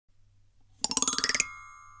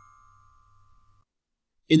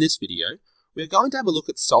In this video, we are going to have a look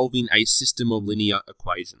at solving a system of linear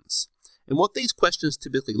equations. And what these questions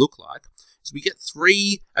typically look like is we get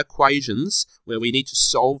three equations where we need to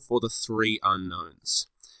solve for the three unknowns.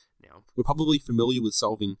 Now, we're probably familiar with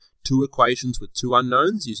solving two equations with two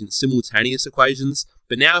unknowns using simultaneous equations,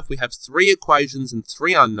 but now if we have three equations and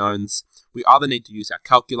three unknowns, we either need to use our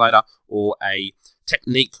calculator or a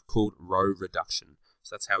technique called row reduction.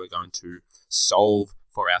 So that's how we're going to solve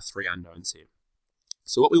for our three unknowns here.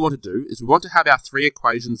 So what we want to do is we want to have our three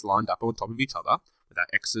equations lined up on top of each other with our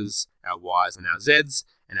x's, our y's, and our z's,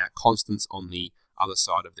 and our constants on the other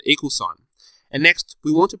side of the equal sign. And next,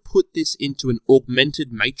 we want to put this into an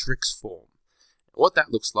augmented matrix form. What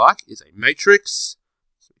that looks like is a matrix,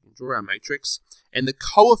 so we can draw our matrix, and the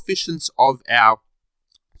coefficients of our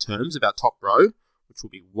terms of our top row, which will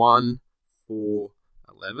be 1, 4,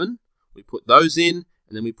 11, we put those in,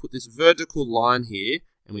 and then we put this vertical line here,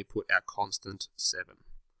 and we put our constant 7.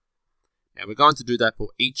 Now we're going to do that for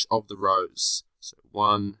each of the rows. So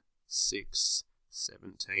 1, 6,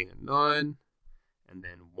 17, and 9, and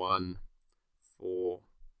then 1, 4,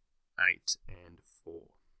 8, and 4.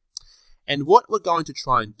 And what we're going to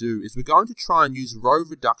try and do is we're going to try and use row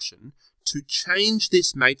reduction to change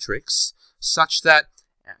this matrix such that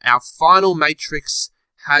our final matrix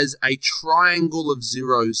has a triangle of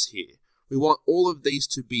zeros here. We want all of these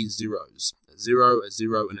to be zeros. A 0, a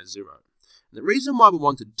 0, and a 0. And the reason why we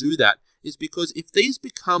want to do that is because if these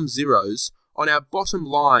become zeros, on our bottom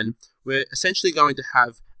line, we're essentially going to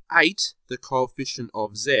have 8, the coefficient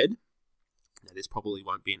of z. Now this probably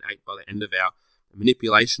won't be an 8 by the end of our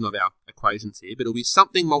manipulation of our equations here, but it'll be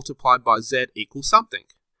something multiplied by z equals something.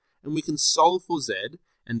 And we can solve for z,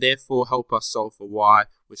 and therefore help us solve for y,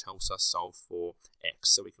 which helps us solve for x.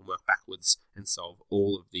 So we can work backwards and solve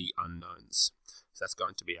all of the unknowns. So that's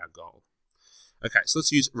going to be our goal. Okay, so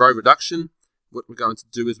let's use row reduction. What we're going to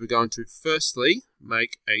do is we're going to firstly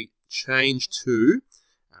make a change to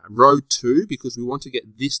row 2 because we want to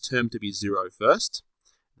get this term to be 0 first.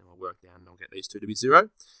 Then we'll work down and I'll get these two to be 0.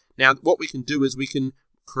 Now what we can do is we can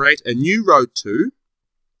create a new row 2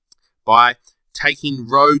 by taking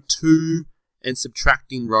row 2 and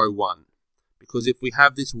subtracting row 1. Because if we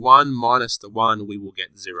have this 1 minus the 1, we will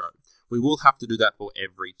get 0. We will have to do that for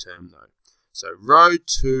every term though. So row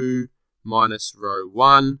 2 minus row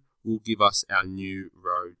 1 will give us our new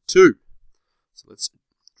row 2. So let's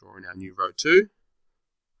draw in our new row 2.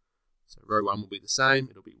 So row 1 will be the same.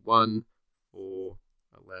 It'll be 1, 4,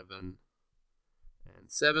 11,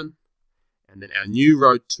 and 7. And then our new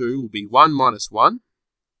row 2 will be 1 minus 1,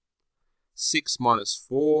 6 minus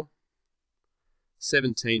 4,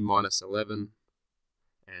 17 minus 11,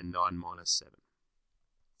 and 9 minus 7.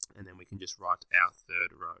 And then we can just write our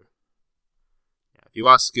third row. Now, if you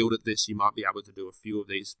are skilled at this, you might be able to do a few of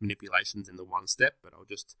these manipulations in the one step, but I'll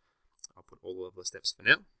put all of the steps for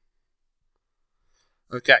now.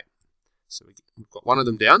 Okay, so we've got one of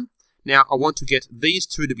them down. Now I want to get these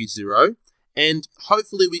two to be 0, and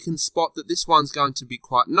hopefully we can spot that this one's going to be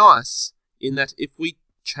quite nice in that if we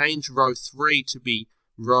change row 3 to be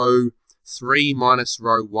row 3 minus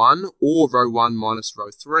row 1 or row 1 minus row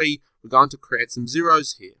 3, we're going to create some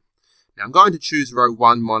zeros here. Now I'm going to choose row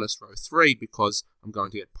 1 minus row 3 because I'm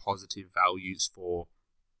going to get positive values for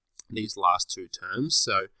these last two terms.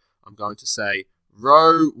 So I'm going to say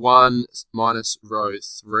row 1 minus row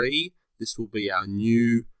 3. This will be our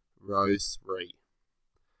new row 3.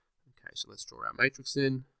 Okay, so let's draw our matrix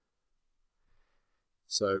in.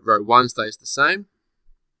 So row 1 stays the same.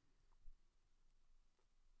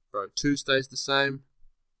 Row 2 stays the same.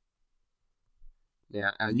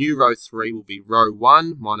 Now, our new row 3 will be row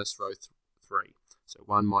 1 minus row 3. So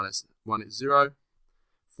 1 minus 1 is 0.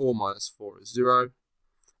 4 minus 4 is 0.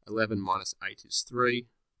 11 minus 8 is 3.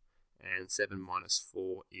 And 7 minus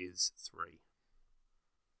 4 is 3.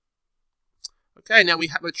 Okay, now we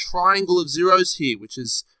have a triangle of zeros here, which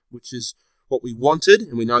is what we wanted.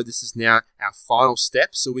 And we know this is now our final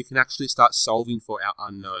step, so we can actually start solving for our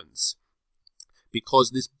unknowns.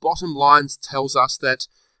 Because this bottom line tells us that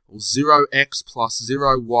 0x plus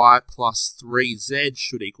 0y plus 3z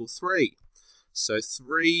should equal 3. So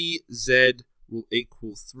 3z will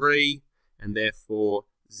equal 3, and therefore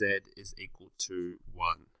z is equal to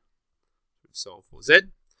 1. We've solved for z.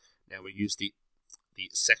 Now we use the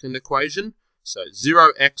second equation. So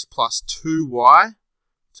 0x plus 2y,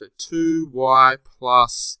 so 2y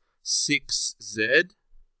plus 6z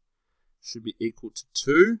should be equal to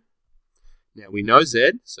 2. Now we know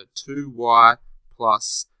z, so 2y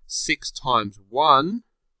plus 6 times 1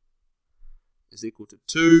 is equal to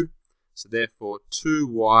 2. So therefore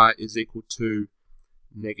 2y is equal to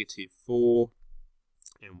negative 4.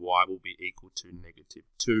 and y will be equal to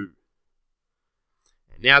 -2.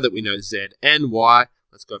 And now that we know z and y,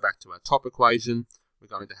 let's go back to our top equation. We're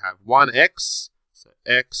going to have 1x, so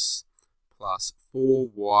x plus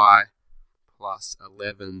 4y plus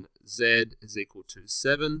 11z is equal to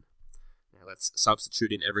 7. Now let's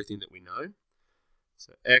substitute in everything that we know.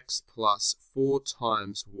 So x plus 4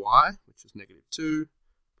 times y, which is -2,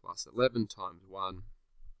 plus 11 times 1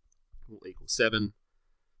 will equal 7.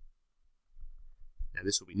 Now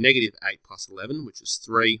this will be -8 plus 11, which is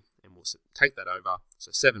 3, and we'll take that over.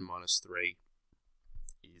 So 7 minus 3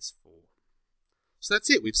 is 4. So that's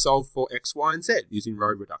it. We've solved for x, y, and z using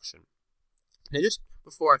row reduction. Now just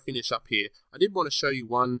before I finish up here, I did want to show you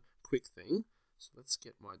one quick thing. So let's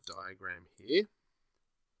get my diagram here.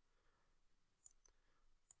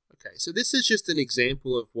 Okay, so this is just an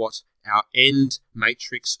example of what our end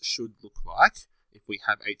matrix should look like if we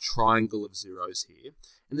have a triangle of zeros here.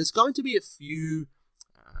 And there's going to be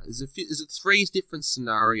there's 3 different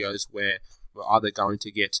scenarios where we're either going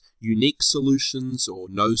to get unique solutions or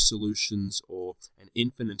no solutions or an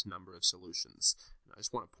infinite number of solutions. And I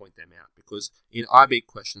just want to point them out because in IB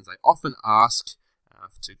questions they often ask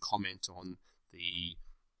to comment on the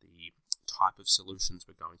type of solutions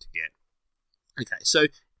we're going to get. Okay, so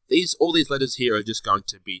all these letters here are just going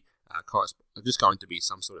to be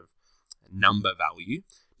some sort of number value.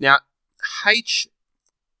 Now, h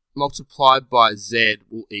multiplied by z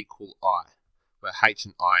will equal I, where h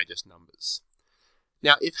and I are just numbers.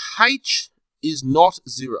 Now, if h is not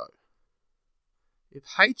 0,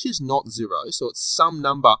 so it's some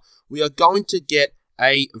number, we are going to get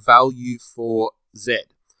a value for z,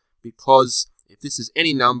 because if this is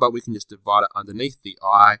any number, we can just divide it underneath the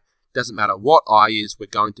I. Doesn't matter what I is, we're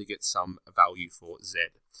going to get some value for z.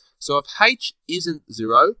 So if h isn't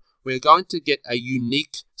 0, we're going to get a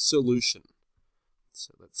unique solution.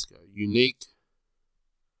 So let's go unique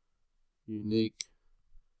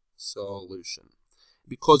solution.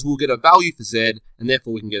 Because we'll get a value for z, and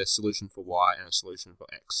therefore we can get a solution for y and a solution for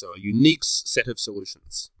x. So a unique set of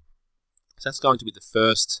solutions. So that's going to be the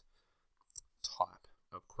first type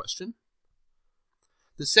of question.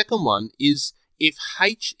 The second one is if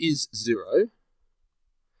h is 0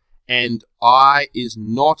 and I is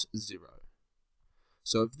not 0.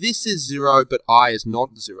 So if this is 0 but I is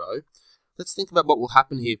not 0, let's think about what will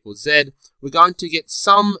happen here for z. We're going to get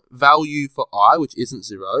some value for I, which isn't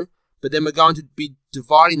 0, but then we're going to be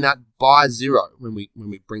dividing that by 0 when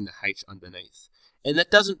we bring the h underneath. And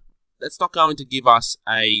that's not going to give us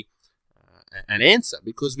an answer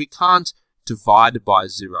because we can't divide by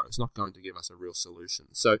 0. It's not going to give us a real solution.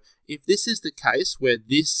 So if this is the case where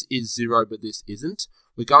this is 0 but this isn't,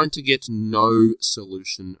 we're going to get no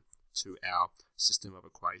solution to our system of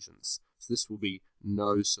equations. So this will be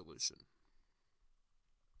no solution.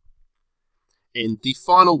 And the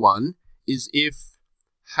final one is if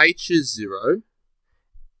h is 0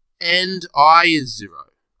 and I is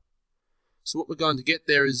 0. So what we're going to get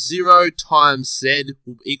there is 0 times z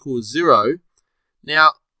will equal 0.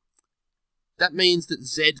 Now, that means that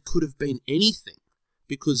z could have been anything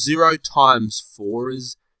because 0 times 4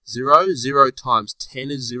 is 0, 0 times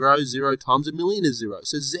 10 is 0, 0 times a million is 0.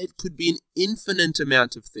 So z could be an infinite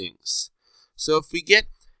amount of things. So if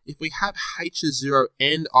we have h is 0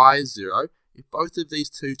 and I is 0, if both of these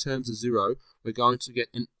two terms are 0, we're going to get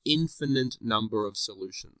an infinite number of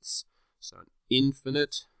solutions. So an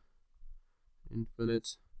infinite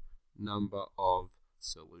number of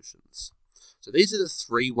solutions. So these are the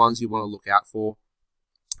 3 ones you want to look out for.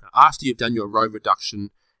 After you've done your row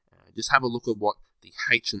reduction, just have a look at what the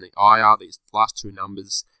h and the I are, these last 2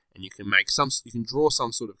 numbers, and you can draw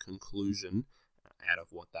some sort of conclusion out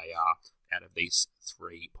of what they are, out of these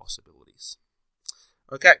 3 possibilities.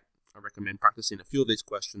 Okay, I recommend practicing a few of these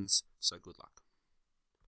questions, so good luck.